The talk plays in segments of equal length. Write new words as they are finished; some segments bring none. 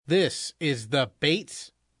This is the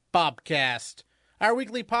Bates Bobcast, our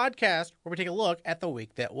weekly podcast where we take a look at the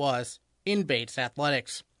week that was in Bates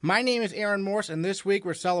athletics. My name is Aaron Morse, and this week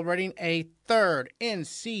we're celebrating a third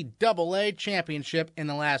NCAA championship in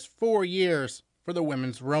the last 4 years for the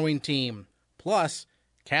women's rowing team. Plus,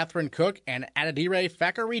 Katherine Cook and Adedire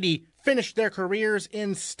Fakorede finished their careers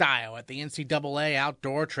in style at the NCAA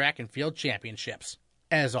Outdoor Track and Field Championships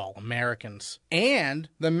as All-Americans. And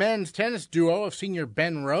the men's tennis duo of senior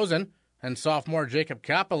Ben Rosen and sophomore Jacob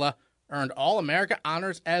Kauppila earned All-America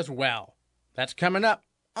honors as well. That's coming up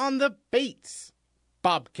on the Bates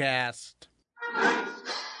Bobcast.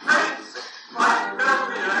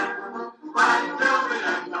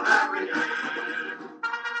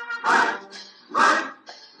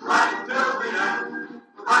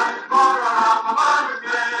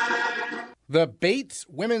 The Bates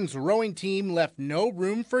women's rowing team left no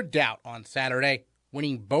room for doubt on Saturday,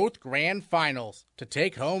 winning both grand finals to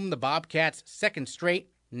take home the Bobcats' second straight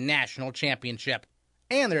national championship,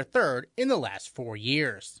 and their third in the last 4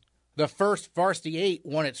 years. The first varsity 8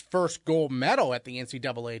 won its first gold medal at the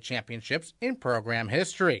NCAA Championships in program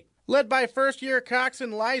history. Led by first-year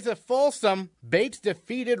coxswain Liza Folsom, Bates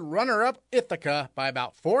defeated runner-up Ithaca by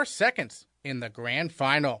about 4 seconds in the grand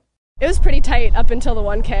final. It was pretty tight up until the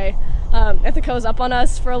 1K. Ithaca was up on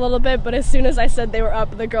us for a little bit, but as soon as I said they were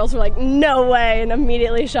up, the girls were like, no way, and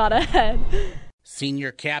immediately shot ahead.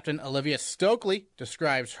 Senior captain Olivia Stockly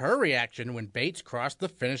describes her reaction when Bates crossed the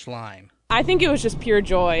finish line. I think it was just pure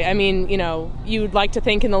joy. I mean, you'd like to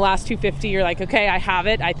think in the last 250, you're like, okay, I have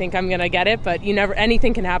it. I think I'm going to get it, but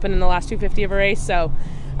anything can happen in the last 250 of a race. So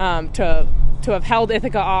to have held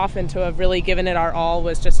Ithaca off and to have really given it our all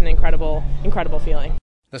was just an incredible, incredible feeling.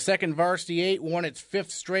 The second varsity 8 won its 5th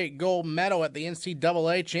straight gold medal at the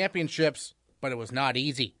NCAA Championships, but it was not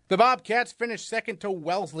easy. The Bobcats finished second to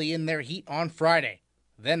Wellesley in their heat on Friday.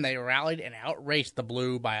 Then they rallied and outraced the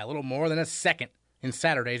Blue by a little more than a second in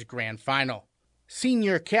Saturday's grand final.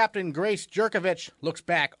 Senior captain Grace Jurkovich looks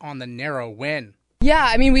back on the narrow win. Yeah,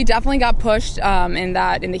 I mean, we definitely got pushed in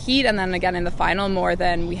the heat and then again in the final more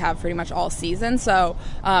than we have pretty much all season. So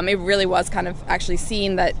it really was kind of actually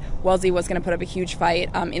seeing that Wellesley was going to put up a huge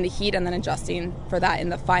fight in the heat and then adjusting for that in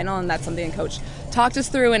the final. And that's something the coach talked us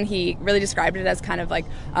through, and he really described it as kind of like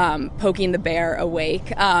poking the bear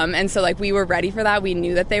awake. And so like we were ready for that. We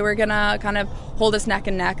knew that they were going to kind of hold us neck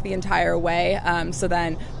and neck the entire way. So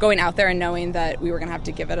then going out there and knowing that we were going to have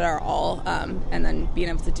to give it our all and then being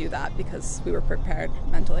able to do that because we were prepared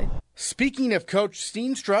mentally. Speaking of Coach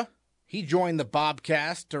Steenstra, he joined the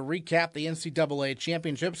Bobcast to recap the NCAA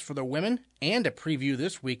Championships for the women and to preview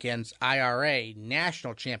this weekend's IRA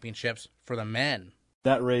National Championships for the men.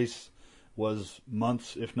 That race was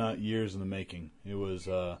months, if not years in the making. It was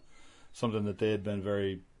something that they had been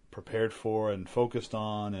very prepared for and focused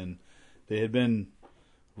on, and they had been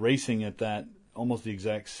racing at that almost the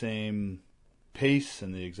exact same pace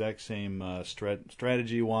and the exact same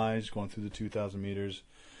strategy-wise, going through the 2,000 meters.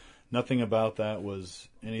 Nothing about that was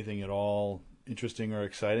anything at all interesting or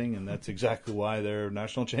exciting, and that's exactly why they're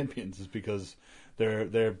national champions, is because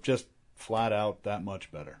they're just flat out that much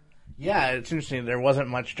better. Yeah, it's interesting. There wasn't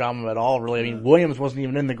much drama at all, really. I mean, Williams wasn't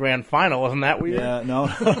even in the grand final. Wasn't that weird? Yeah,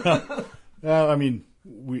 no. I mean,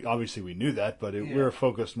 we knew that, but we were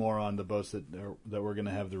focused more on the boats that were going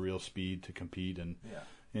to have the real speed to compete,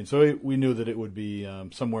 and so we knew that it would be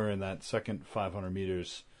somewhere in that second 500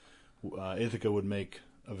 meters. Ithaca would make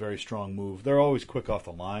a very strong move. They're always quick off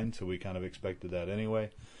the line, so we kind of expected that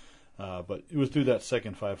anyway. But it was through that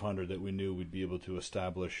second 500 that we knew we'd be able to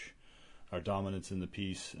establish our dominance in the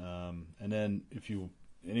piece. And then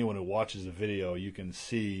anyone who watches the video, you can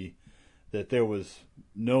see that there was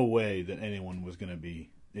no way that anyone was going to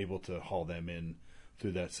be able to haul them in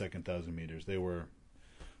through that second 1,000 meters.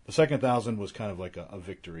 The second 1,000 was kind of like a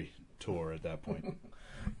victory tour at that point.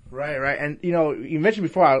 Right. And, you mentioned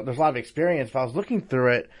before there's a lot of experience. If I was looking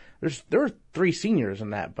through it, there were 3 seniors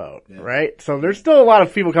in that boat, right? So there's still a lot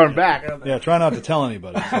of people coming back. Yeah, try not to tell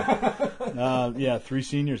anybody. So, 3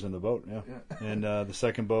 seniors in the boat, And the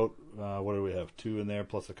second boat, what do we have? 2 in there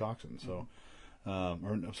plus the coxswain. So,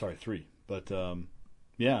 3. But,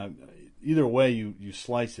 either way you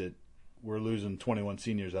slice it, we're losing 21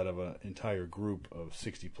 seniors out of an entire group of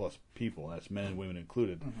 60-plus people. That's men and women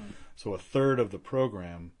included. Mm-hmm. So a third of the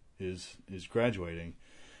program is graduating.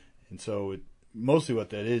 And so mostly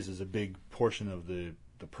what that is a big portion of the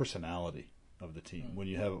personality of the team. Mm-hmm. When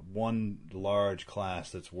you have one large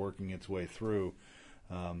class that's working its way through,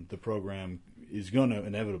 the program is going to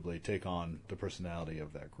inevitably take on the personality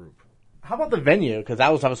of that group. How about the venue? Because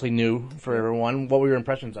that was obviously new for everyone. What were your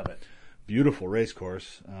impressions of it? Beautiful race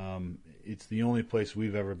course. it's the only place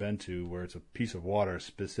we've ever been to where it's a piece of water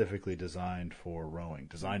specifically designed for rowing,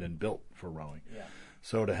 designed and built for rowing. Yeah.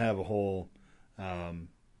 So to have a whole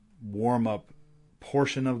warm up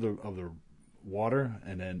portion of the water,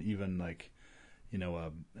 and then even like, I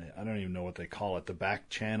don't even know what they call it, the back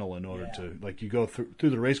channel, in order to, like, you go through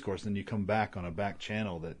the race course, then you come back on a back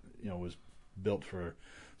channel that was built for,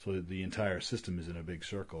 so that the entire system is in a big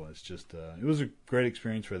circle. It's just it was a great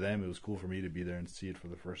experience for them. It was cool for me to be there and see it for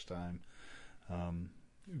the first time.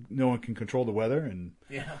 No one can control the weather, and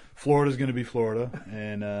Florida's going to be Florida,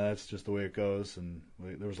 and that's just the way it goes. And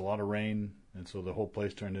there was a lot of rain, and so the whole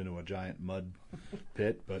place turned into a giant mud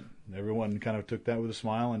pit, but everyone kind of took that with a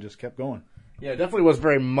smile and just kept going. Yeah, it definitely was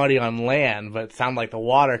very muddy on land, but it sounded like the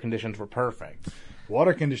water conditions were perfect.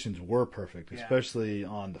 Water conditions were perfect, especially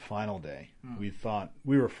on the final day. We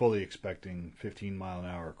were fully expecting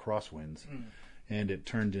 15-mile-an-hour crosswinds, and it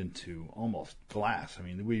turned into almost glass. I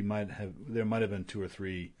mean, there might have been 2 or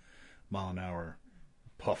 3 mile-an-hour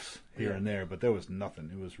puffs here and there, but there was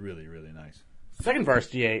nothing. It was really, really nice. Second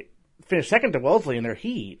varsity finished second to Wellesley in their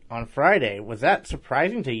heat on Friday. Was that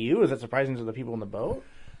surprising to you? Was that surprising to the people in the boat?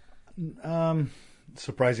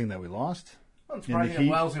 Surprising that we lost. Well, surprising that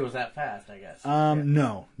Wellesley was that fast, I guess.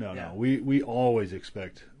 No. We always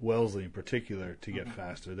expect Wellesley in particular to get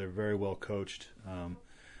faster. They're very well coached.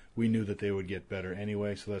 We knew that they would get better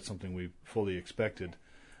anyway, so that's something we fully expected.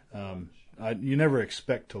 You never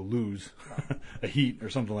expect to lose a heat or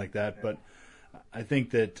something like that, but I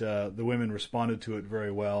think that the women responded to it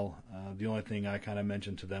very well. The only thing I kind of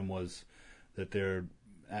mentioned to them was that they're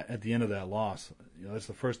at the end of that loss. That's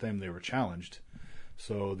the first time they were challenged,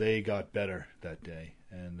 so they got better that day,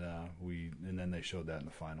 and then they showed that in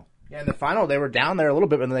the final. Yeah, in the final they were down there a little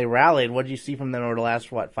bit, but then they rallied. What did you see from them over the last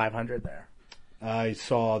 500 there? I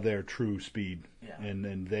saw their true speed,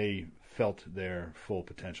 and they felt their full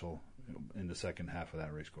potential in the second half of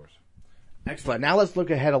that race course. Excellent. Now let's look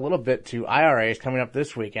ahead a little bit to IRAs coming up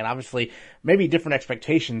this week, and obviously maybe different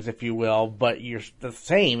expectations, if you will, but you're the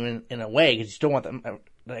same in a way because you still want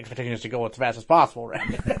the expectations to go as fast as possible,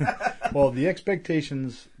 right? Well, the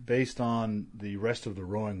expectations based on the rest of the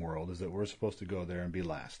rowing world is that we're supposed to go there and be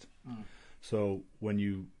last. So when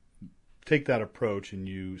you take that approach and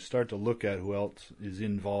you start to look at who else is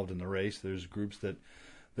involved in the race, there's groups that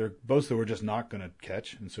they're both that we're just not going to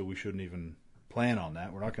catch, and so we shouldn't even plan on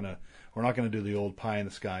that. We're not going to do the old pie in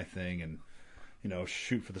the sky thing and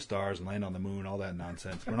shoot for the stars and land on the moon, all that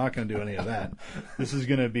nonsense. We're not going to do any of that. This is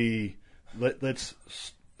going to be let's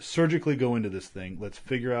surgically go into this thing. Let's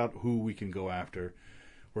figure out who we can go after.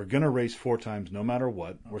 We're going to race 4 times no matter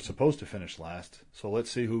what. We're supposed to finish last, so let's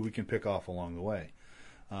see who we can pick off along the way.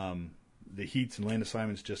 The heats and land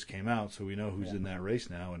assignments just came out, so we know who's in that race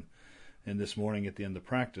now. And this morning at the end of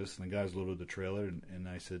practice, the guys loaded the trailer, and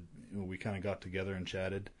I said, we kind of got together and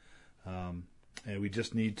chatted. And we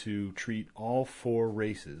just need to treat all 4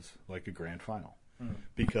 races like a grand final.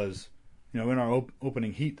 Because, in our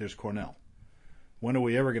opening heat, there's Cornell. When are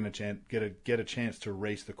we ever going to get a chance to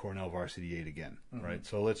race the Cornell Varsity 8 again, right?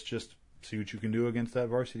 So let's just see what you can do against that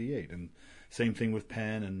Varsity 8. And same thing with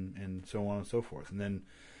Penn and so on and so forth. And then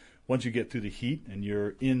once you get through the heat and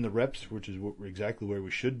you're in the reps, which is exactly where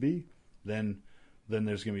we should be, then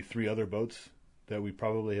there's going to be 3 other boats that we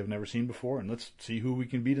probably have never seen before, and let's see who we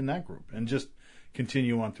can beat in that group and just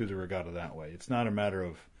continue on through the regatta that way. It's not a matter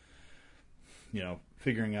of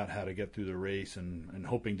figuring out how to get through the race and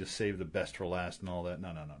hoping to save the best for last and all that.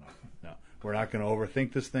 No. We're not going to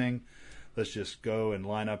overthink this thing. Let's just go and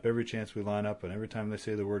line up every chance we line up, and every time they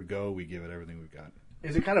say the word go, we give it everything we've got.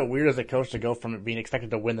 Is it kind of weird as a coach to go from being expected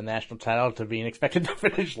to win the national title to being expected to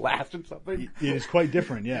finish last in something? It is quite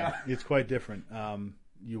different, yeah. It's quite different.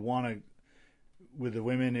 You want to, with the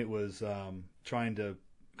women, it was trying to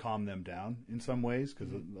calm them down in some ways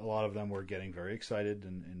because a lot of them were getting very excited,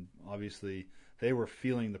 and obviously they were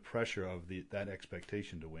feeling the pressure of that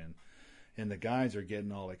expectation to win. And the guys are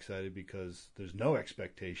getting all excited because there's no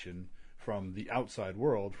expectation from the outside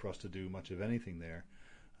world for us to do much of anything there.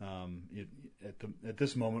 At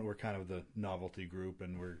this moment, we're kind of the novelty group,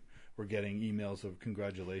 and we're getting emails of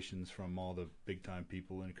congratulations from all the big time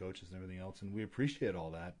people and coaches and everything else, and we appreciate all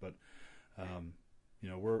that. But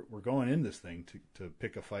we're going in this thing to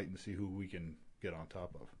pick a fight and see who we can get on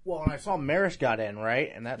top of. Well, and I saw Marist got in,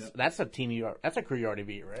 right, and that's a team that's a crew you already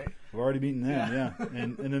beat, right? We've already beaten them, yeah.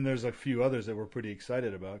 And then there's a few others that we're pretty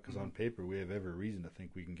excited about because on paper we have every reason to think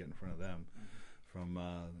we can get in front of them. From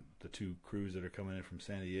the 2 crews that are coming in from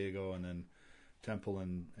San Diego, and then Temple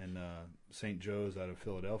and St. Joe's out of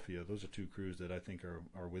Philadelphia. Those are 2 crews that I think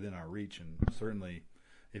are within our reach, and certainly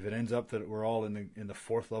if it ends up that we're all in the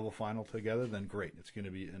fourth level final together, then great. It's going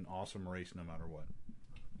to be an awesome race no matter what.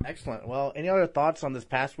 Excellent. Well, any other thoughts on this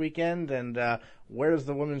past weekend, and where does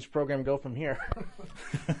the women's program go from here?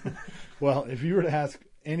 Well, if you were to ask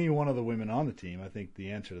any one of the women on the team, I think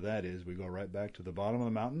the answer to that is we go right back to the bottom of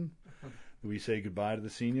the mountain. We say goodbye to the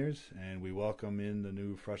seniors, and we welcome in the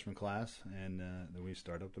new freshman class, and then we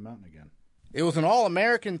start up the mountain again. It was an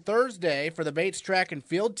All-American Thursday for the Bates track and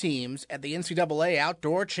field teams at the NCAA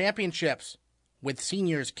Outdoor Championships, with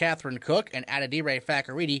seniors Katherine Cook and Adedire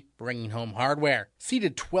Fakorede bringing home hardware.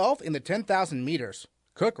 Seeded 12th in the 10,000 meters,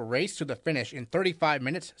 Cook raced to the finish in 35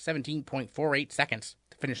 minutes, 17.48 seconds,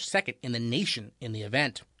 to finish second in the nation in the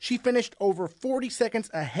event. She finished over 40 seconds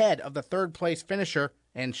ahead of the third-place finisher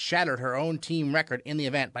and shattered her own team record in the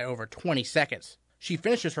event by over 20 seconds. She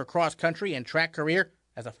finishes her cross-country and track career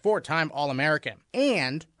as a 4-time All-American.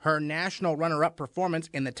 And her national runner-up performance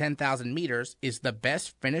in the 10,000 meters is the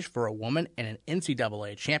best finish for a woman in an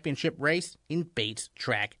NCAA championship race in Bates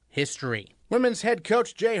track history. Women's head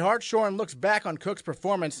coach Jay Hartshorn looks back on Cook's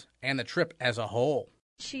performance and the trip as a whole.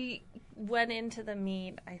 She went into the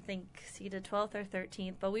meet, I think, seeded 12th or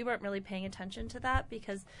 13th, but we weren't really paying attention to that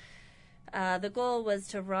because the goal was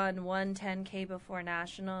to run 1:10K before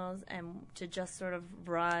nationals and to just sort of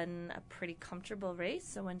run a pretty comfortable race.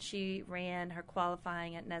 So when she ran her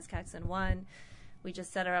qualifying at NESCACs and won, we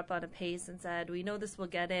just set her up on a pace and said, we know this will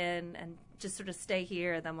get in and just sort of stay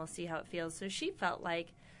here, then we'll see how it feels. So she felt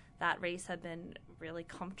like that race had been really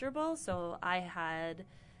comfortable. So I had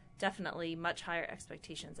definitely much higher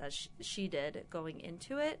expectations as she did going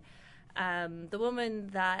into it. The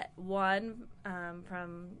woman that won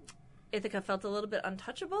from Ithaca felt a little bit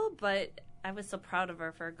untouchable, but I was so proud of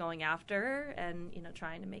her for going after her and,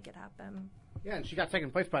 trying to make it happen. Yeah, and she got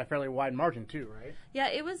second place by a fairly wide margin too, right? Yeah,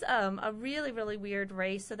 it was a really, really weird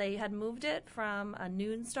race. So they had moved it from a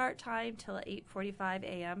noon start time till 8:45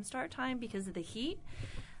 a.m. start time because of the heat,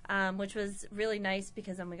 which was really nice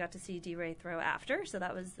because then we got to see D-Ray throw after. So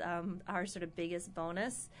that was our sort of biggest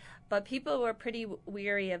bonus. But people were pretty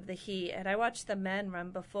weary of the heat. And I watched the men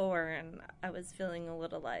run before, and I was feeling a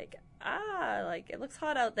little like it looks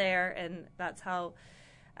hot out there. And that's how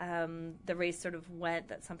the race sort of went,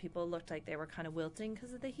 that some people looked like they were kind of wilting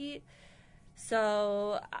because of the heat.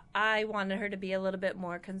 So I wanted her to be a little bit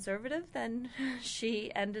more conservative than she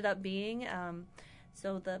ended up being.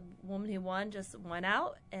 So the woman who won just went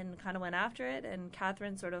out and kind of went after it, and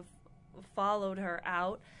Katherine sort of followed her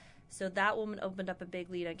out. So that woman opened up a big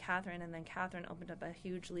lead on Katherine, and then Katherine opened up a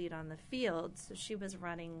huge lead on the field. So she was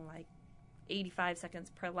running like 85 seconds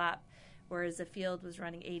per lap, whereas the field was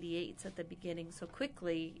running 88s at the beginning. So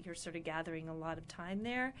quickly, you're sort of gathering a lot of time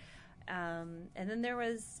there. And then there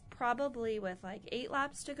was probably, with like 8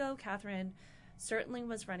 laps to go, Katherine certainly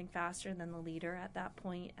was running faster than the leader at that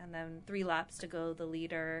point. And then 3 laps to go, the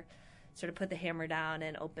leader sort of put the hammer down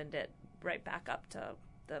and opened it right back up to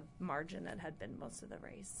the margin that had been most of the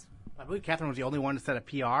race. I believe Katherine was the only one to set a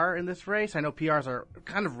PR in this race. I know PRs are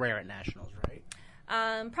kind of rare at nationals, right?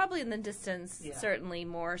 Probably in the distance, certainly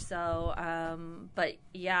more so. But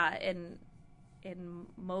yeah, in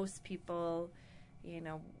most people,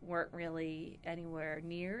 weren't really anywhere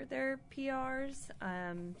near their PRs.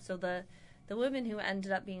 So the women who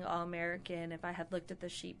ended up being All-American, if I had looked at the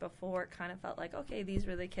sheet before, it kind of felt like, okay, these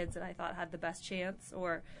were the kids that I thought had the best chance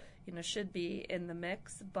or, should be in the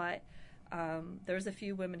mix. But there's a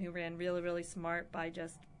few women who ran really, really smart by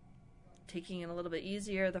just taking it a little bit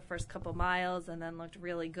easier the first couple miles and then looked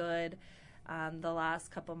really good the last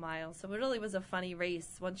couple miles. So it really was a funny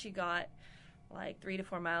race. Once you got like 3 to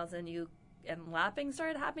 4 miles and lapping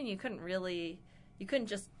started happening, you couldn't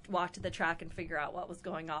just walk to the track and figure out what was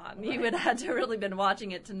going on. Right. You would have had to really been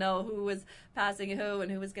watching it to know who was passing who and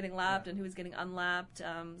who was getting lapped and who was getting unlapped.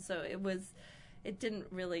 So it didn't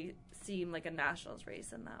really seem like a nationals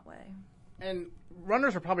race in that way. And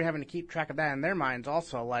runners are probably having to keep track of that in their minds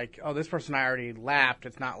also, like, oh, this person I already lapped.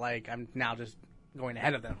 It's not like I'm now just going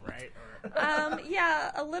ahead of them, right? Yeah,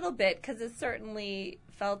 a little bit, because it certainly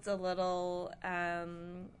felt a little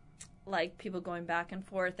like people going back and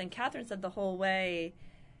forth. And Katherine said the whole way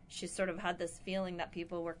she sort of had this feeling that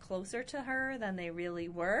people were closer to her than they really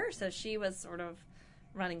were. So she was sort of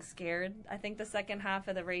running scared. I think the second half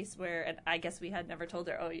of the race where, and I guess we had never told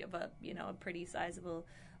her, oh, you have a pretty sizable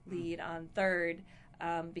lead on third,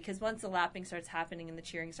 because once the lapping starts happening and the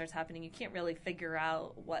cheering starts happening, you can't really figure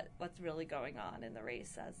out what's really going on in the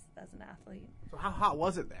race as an athlete. So how hot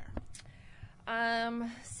was it there?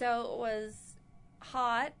 So it was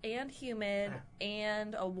hot and humid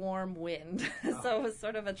and a warm wind. So it was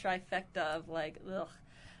sort of a trifecta of like, ugh.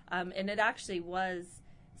 And it actually was,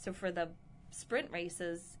 so for the sprint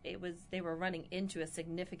races, they were running into a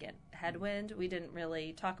significant headwind. We didn't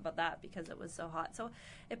really talk about that because it was so hot. So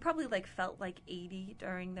it probably felt like 80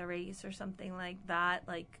 during the race or something like that,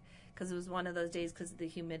 because it was one of those days because the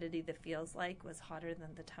humidity, the feels like, was hotter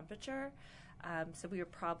than the temperature. So we were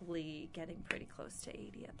probably getting pretty close to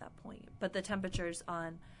 80 at that point. But the temperatures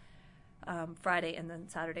on Friday and then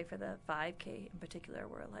Saturday for the 5K in particular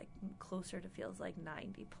were closer to feels like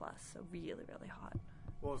 90 plus, so really, really hot.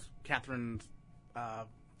 What was Katherine's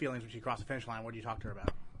feelings when she crossed the finish line? What did you talk to her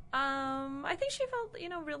about? I think she felt,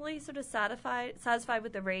 really sort of satisfied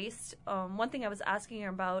with the race. One thing I was asking her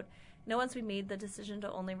about, once we made the decision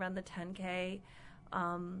to only run the 10K,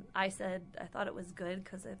 I said I thought it was good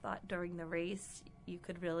because I thought during the race you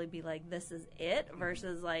could really be like, this is it,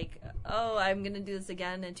 versus oh, I'm going to do this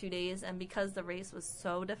again in 2 days. And because the race was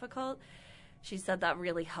so difficult, she said that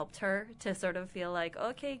really helped her to sort of feel like,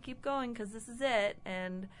 okay, keep going because this is it.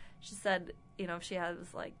 And she said, if she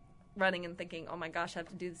was running and thinking, oh my gosh, I have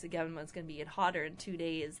to do this again when it's going to be hotter in 2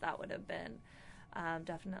 days, that would have been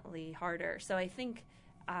definitely harder. So I think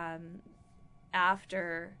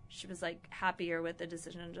after she was happier with the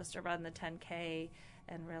decision just to run the 10K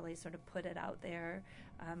and really sort of put it out there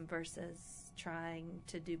versus trying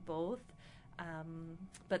to do both.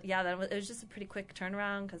 But yeah, it was just a pretty quick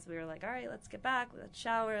turnaround because we were all right, let's get back, let's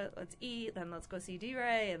shower, let's eat, then let's go see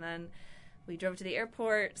D-Ray, and then we drove to the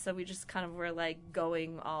airport. So we just kind of were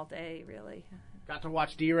going all day, really. Got to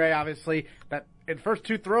watch D-Ray, obviously. That in the first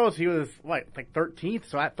two throws, he was 13th.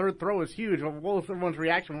 So that third throw was huge. What was everyone's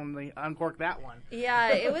reaction when they uncorked that one? Yeah,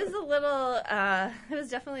 it was a little. It was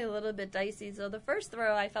definitely a little bit dicey. So the first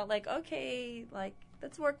throw, I felt okay,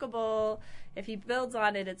 that's workable. If he builds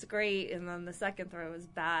on it, it's great. And then the second throw was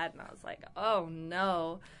bad, and I was oh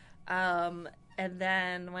no. And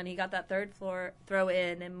then when he got that third throw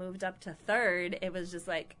in and moved up to third, it was just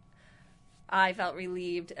I felt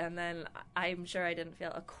relieved, and then I'm sure I didn't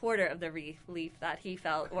feel a quarter of the relief that he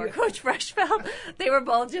felt or Coach Fresh felt. They were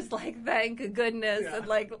both just thank goodness. Yeah.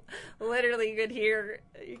 And literally you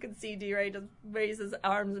could see D-Ray just raise his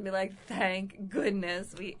arms and be thank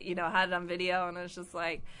goodness. We, had it on video, and it was just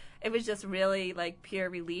it was just really pure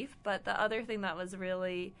relief. But the other thing that was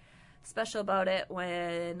really special about it,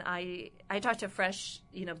 when I talked to Fresh,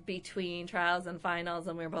 between trials and finals,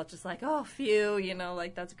 and we were both just oh, phew,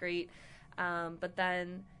 that's great. But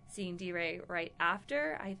then seeing D-Ray right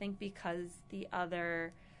after, I think because the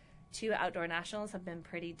other two outdoor nationals have been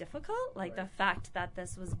pretty difficult, right. The fact that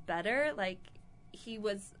this was better, he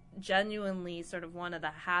was genuinely sort of one of the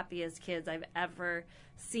happiest kids I've ever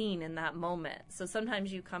seen in that moment. So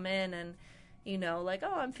sometimes you come in and, oh,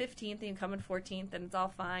 I'm 15th, and you come in 14th, and it's all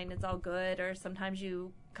fine, it's all good. Or sometimes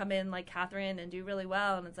you come in like Katherine and do really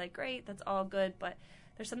well, and it's great, that's all good, but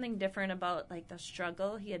there's something different about the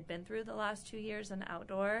struggle he had been through the last 2 years in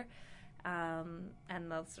outdoor, and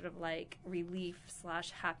the sort of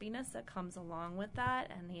relief/happiness that comes along with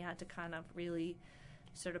that. And he had to kind of really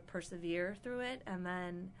sort of persevere through it. And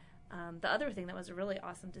then the other thing that was really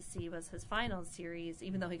awesome to see was his finals series,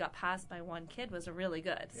 even though he got passed by one kid, was really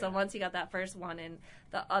good. Yeah. So once he got that first one in,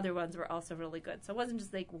 the other ones were also really good. So it wasn't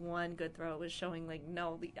just one good throw. It was showing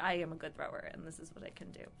no, I am a good thrower, and this is what I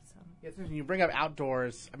can do. So. Yeah, when you bring up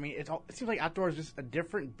outdoors, I mean, it seems like outdoors is just a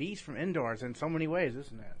different beast from indoors in so many ways,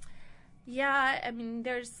 isn't it? Yeah, I mean,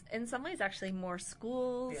 there's in some ways actually more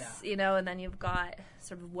schools, and then you've got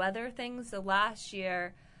sort of weather things. So last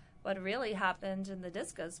year, what really happened in the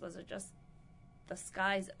discus was it just the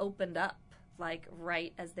skies opened up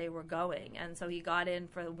right as they were going, and so he got in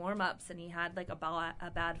for the warm-ups, and he had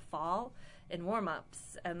a bad fall in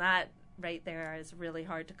warm-ups, and that right there is really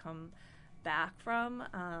hard to come back from,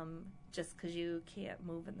 just because you can't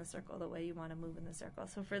move in the circle the way you want to move in the circle.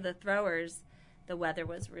 So for the throwers, the weather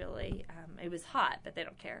was really it was hot, but they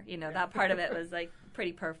don't care. That part of it was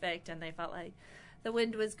pretty perfect, and they felt the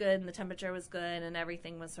wind was good and the temperature was good and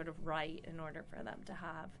everything was sort of right in order for them to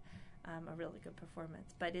have a really good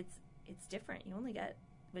performance. But it's different.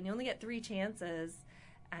 When you only get 3 chances,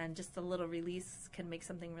 and just a little release can make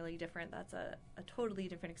something really different. That's a totally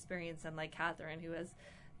different experience than Katherine, who has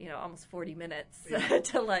almost 40 minutes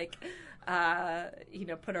to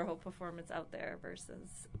put her whole performance out there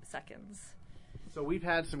versus seconds. So we've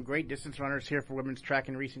had some great distance runners here for women's track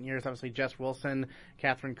in recent years. Obviously, Jess Wilson,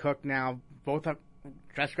 Katherine Cook. Now, both have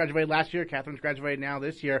Jess graduated last year. Katherine's graduated now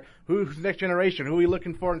this year. Who's the next generation? Who are we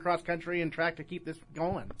looking for in cross country and track to keep this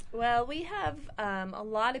going? Well, we have a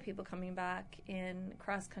lot of people coming back in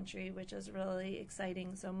cross country, which is really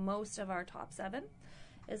exciting. So most of our top 7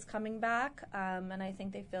 is coming back, and I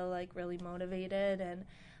think they feel really motivated. And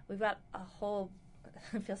we've got a whole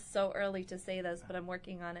it feels so early to say this, but I'm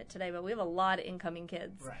working on it today. But we have a lot of incoming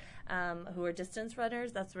kids who are distance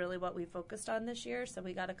runners. That's really what we focused on this year. So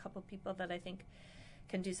we got a couple people that I think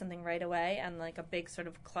can do something right away, and like a big sort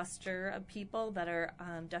of cluster of people that are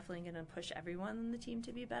definitely going to push everyone in the team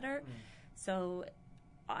to be better. So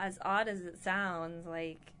as odd as it sounds,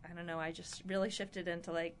 like, I don't know, I just really shifted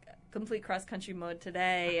into like complete cross-country mode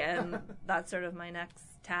today, and that's sort of my next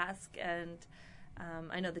task, and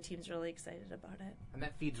I know the team's really excited about it. And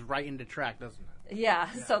that feeds right into track, doesn't it?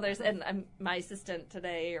 Yeah. So there's, and my assistant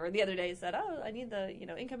today or the other day said, oh, I need the,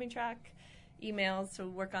 incoming track emails to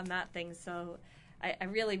work on that thing. So I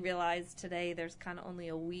really realized today there's kind of only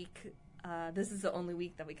a week. This is the only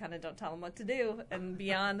week that we kind of don't tell them what to do. And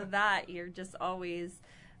beyond that, you're just always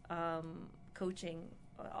coaching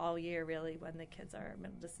all year, really, when the kids are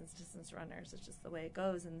middle distance runners. It's just the way it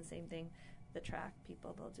goes. And the same thing, the track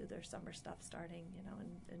people, they'll do their summer stuff starting,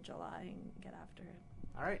 in July and get after it.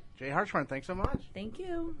 All right. Jay Hartshorn, thanks so much. Thank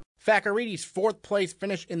you. Fakorede's fourth-place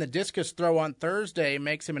finish in the discus throw on Thursday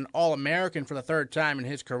makes him an All-American for the third time in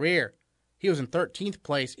his career. He was in 13th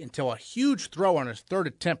place until a huge throw on his third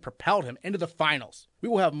attempt propelled him into the finals. We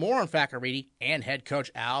will have more on Fakorede and head coach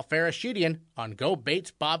Al Farashidyan on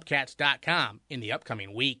GoBatesBobcats.com in the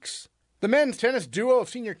upcoming weeks. The men's tennis duo of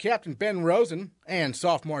senior captain Ben Rosen and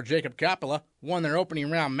sophomore Jacob Kauppila won their opening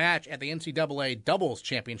round match at the NCAA Doubles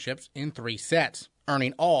Championships in 3 sets,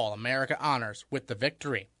 earning All-America honors with the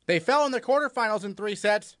victory. They fell in the quarterfinals in 3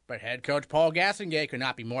 sets, but head coach Paul Gastonguay could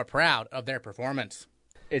not be more proud of their performance.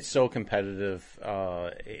 It's so competitive.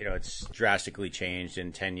 It's drastically changed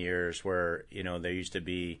in 10 years where, there used to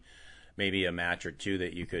be maybe a match or two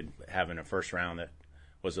that you could have in a first round that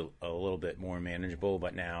was a little bit more manageable.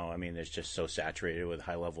 But now, it's just so saturated with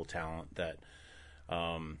high-level talent that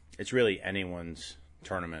it's really anyone's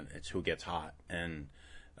tournament. It's who gets hot. And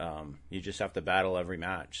you just have to battle every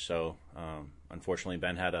match. So, unfortunately,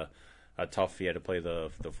 Ben had a tough. He had to play the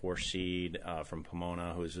 4th seed from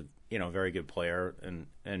Pomona, who's a very good player,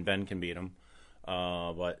 and Ben can beat him.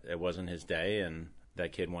 But it wasn't his day, and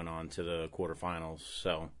that kid went on to the quarterfinals.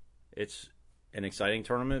 So it's an exciting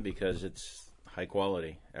tournament because it's high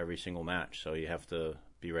quality every single match. So you have to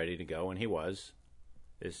be ready to go, and he was.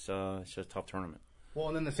 It's just a tough tournament. Well,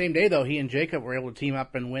 and then the same day, though, he and Jacob were able to team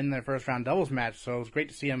up and win their first round doubles match. So it was great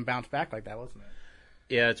to see him bounce back like that, wasn't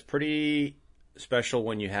it? Yeah, it's pretty special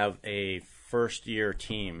when you have a first-year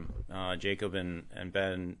team. Jacob and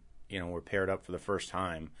Ben, were paired up for the first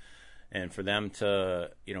time, and for them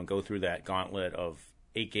to, go through that gauntlet of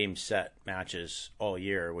 8-game set matches all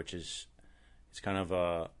year, which is, it's kind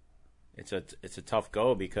of it's a tough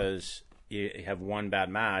go because you have one bad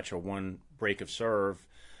match or one break of serve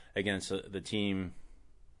against the team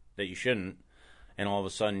that you shouldn't, and all of a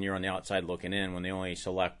sudden you're on the outside looking in when they only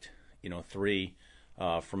select, 3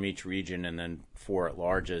 from each region and then 4 at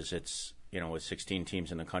larges. It's, with 16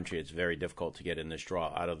 teams in the country, it's very difficult to get in this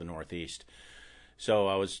draw out of the Northeast. So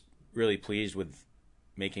I was really pleased with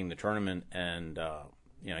making the tournament, and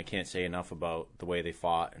I can't say enough about the way they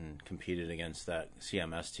fought and competed against that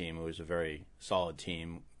CMS team. It was a very solid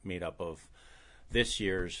team made up of this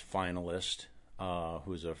year's finalist,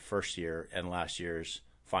 who's a first year, and last year's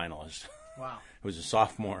finalist. Wow. Who's a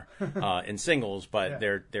sophomore in singles, but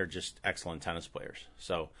they're just excellent tennis players.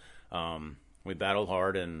 So we battled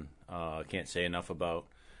hard, and can't say enough about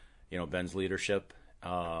Ben's leadership,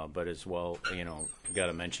 but as well, got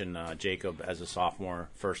to mention Jacob as a sophomore,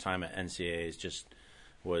 first time at NCAAs, just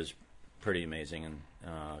was pretty amazing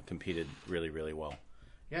and competed really, really well.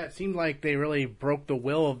 Yeah, it seemed like they really broke the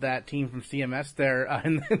will of that team from CMS there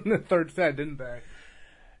in the third set, didn't they?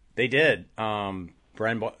 They did.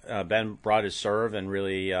 Ben brought his serve and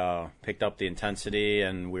really picked up the intensity,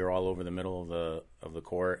 and we were all over the middle of the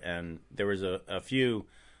court. And there was a few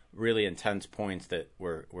really intense points that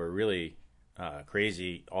were really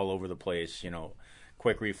crazy all over the place.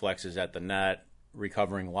 Quick reflexes at the net,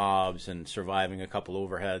 recovering lobs, and surviving a couple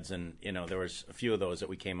overheads. And there was a few of those that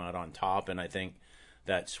we came out on top, and I think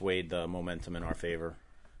that swayed the momentum in our favor.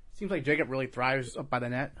 Seems like Jacob really thrives up by the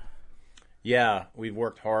net. Yeah, we've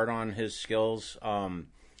worked hard on his skills.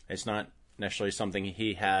 It's not necessarily something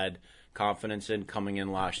he had confidence in coming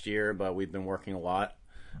in last year, but we've been working a lot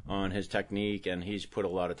on his technique, and he's put a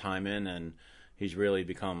lot of time in, and he's really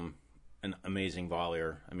become an amazing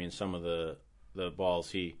volleyer. Some of the balls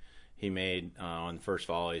he made on the first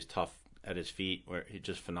volley is tough at his feet, where he's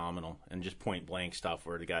just phenomenal, and just point blank stuff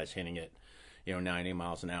where the guy's hitting it, 90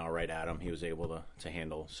 miles an hour right at him, he was able to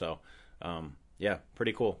handle. So, yeah,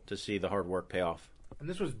 pretty cool to see the hard work pay off. And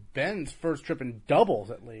this was Ben's first trip in doubles,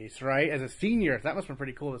 at least, right? As a senior, that must have been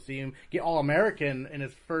pretty cool to see him get All-American in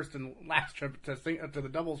his first and last trip to the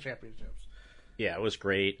doubles championships. Yeah, it was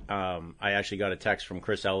great. I actually got a text from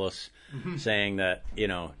Chris Ellis saying that,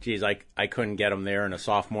 geez, I couldn't get him there, and a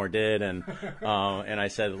sophomore did, and I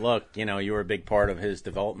said, look, you were a big part of his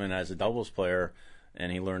development as a doubles player,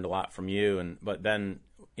 and he learned a lot from you. But Ben,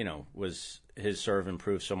 his serve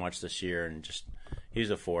improved so much this year, and just he's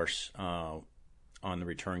a force on the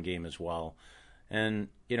return game as well. And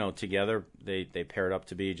together they paired up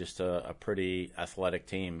to be just a pretty athletic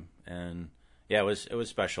team, and yeah, it was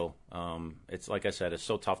special. It's like I said, it's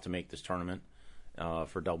so tough to make this tournament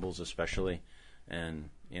for doubles especially, and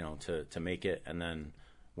to make it and then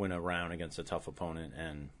win a round against a tough opponent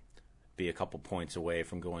and be a couple points away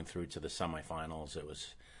from going through to the semifinals. It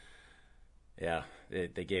was, yeah,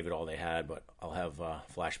 they gave it all they had, but I'll have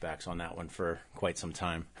flashbacks on that one for quite some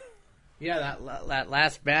time. Yeah, that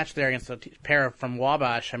last match there against the pair from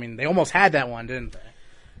Wabash, I mean, they almost had that one, didn't they?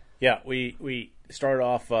 Yeah, we started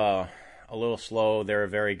off a little slow. They're a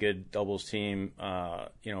very good doubles team,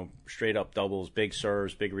 straight up doubles, big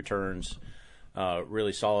serves, big returns,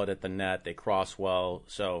 really solid at the net. They cross well.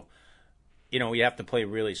 So, you have to play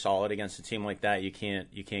really solid against a team like that. You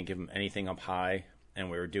can't give them anything up high,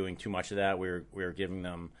 and we were doing too much of that. We were giving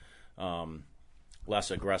them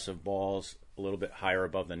less aggressive balls, a little bit higher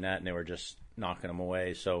above the net, and they were just knocking them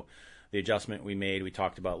away. So the adjustment we made, we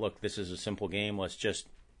talked about, look, this is a simple game. Let's just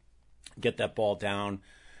get that ball down.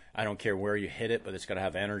 I don't care where you hit it, but it's got to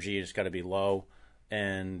have energy. It's got to be low.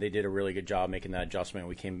 And they did a really good job making that adjustment.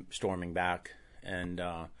 We came storming back. And,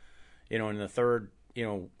 in the third,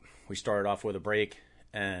 we started off with a break,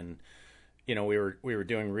 and, we were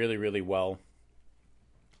doing really, really well.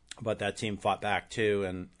 But that team fought back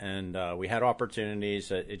too, and we had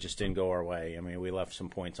opportunities. It just didn't go our way. I mean, we left some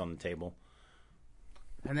points on the table.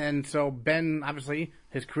 And then, so Ben, obviously,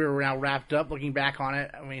 his career now wrapped up. Looking back on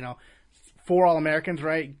it, I mean, 4 All-Americans,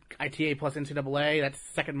 right? ITA plus NCAA. That's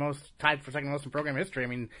tied for second most in program history. I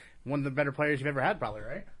mean, one of the better players you've ever had, probably,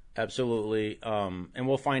 right? Absolutely. And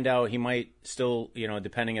we'll find out. He might still,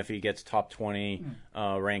 depending if he gets top 20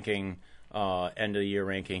 ranking. End of the year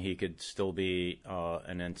ranking, he could still be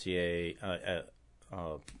an NCAA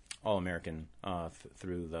All-American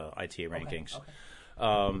through the ITA rankings.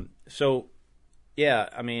 Okay. So, yeah,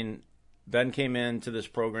 I mean, Ben came into this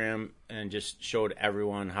program and just showed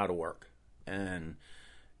everyone how to work. And,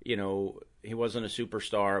 he wasn't a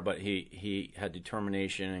superstar, but he had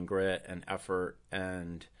determination and grit and effort.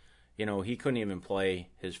 And, he couldn't even play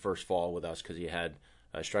his first fall with us because he had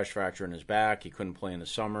a stress fracture in his back. He couldn't play in the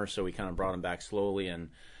summer, so we kind of brought him back slowly. And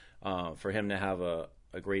for him to have a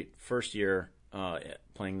great first year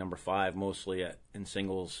playing number 5 mostly in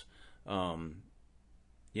singles,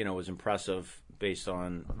 was impressive based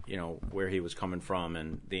on, where he was coming from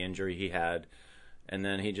and the injury he had. And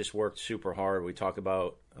then he just worked super hard. We talk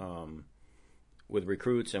about with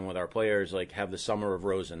recruits and with our players, like, have the summer of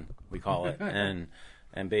Rosen, we call it.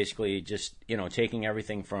 and basically just, taking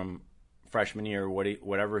everything from freshman year,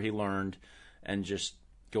 whatever he learned, and just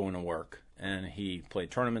going to work. And he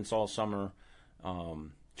played tournaments all summer,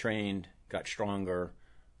 trained, got stronger,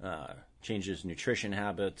 changed his nutrition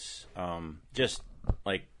habits, just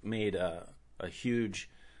like made a huge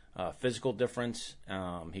physical difference.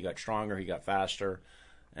 He got stronger, he got faster,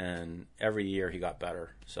 and every year he got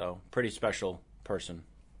better. So pretty special person.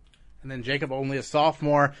 And then Jacob, only a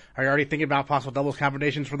sophomore. Are you already thinking about possible doubles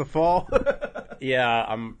combinations for the fall? Yeah,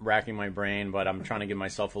 I'm racking my brain, but I'm trying to give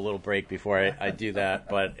myself a little break before I do that.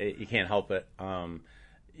 But you can't help it.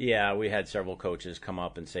 Yeah, we had several coaches come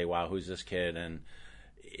up and say, wow, who's this kid? And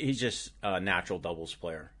he's just a natural doubles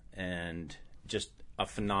player and just a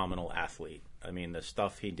phenomenal athlete. I mean, the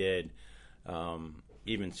stuff he did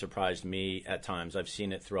even surprised me at times. I've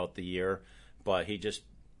seen it throughout the year, but he just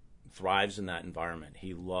thrives in that environment.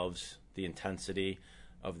 He loves the intensity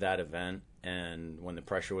of that event, and when the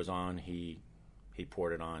pressure was on, he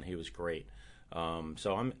poured it on. He was great.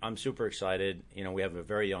 So I'm super excited. We have a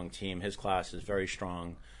very young team. His class is very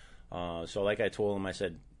strong. So like I told him, I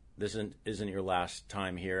said, this isn't your last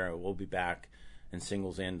time here. We'll be back in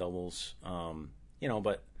singles and doubles.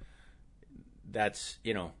 But that's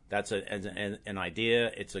an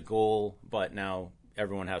idea. It's a goal, but now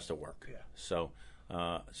everyone has to work. Yeah. So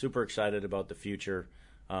super excited about the future.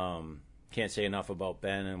 Can't say enough about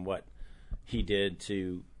Ben and what he did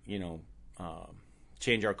to,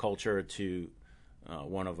 change our culture to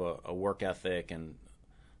one of a work ethic and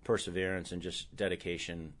perseverance and just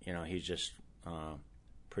dedication. He's just a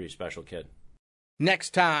pretty special kid.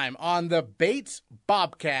 Next time on the Bates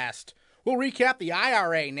Bobcast, We'll recap the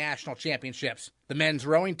IRA National Championships. The men's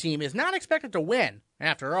rowing team is not expected to win.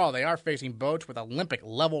 After all, they are facing boats with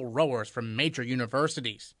Olympic-level rowers from major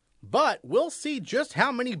universities. But we'll see just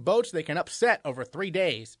how many boats they can upset over 3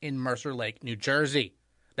 days in Mercer Lake, New Jersey.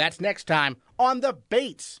 That's next time on the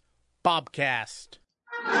Bates Bobcast.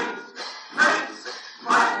 Bates!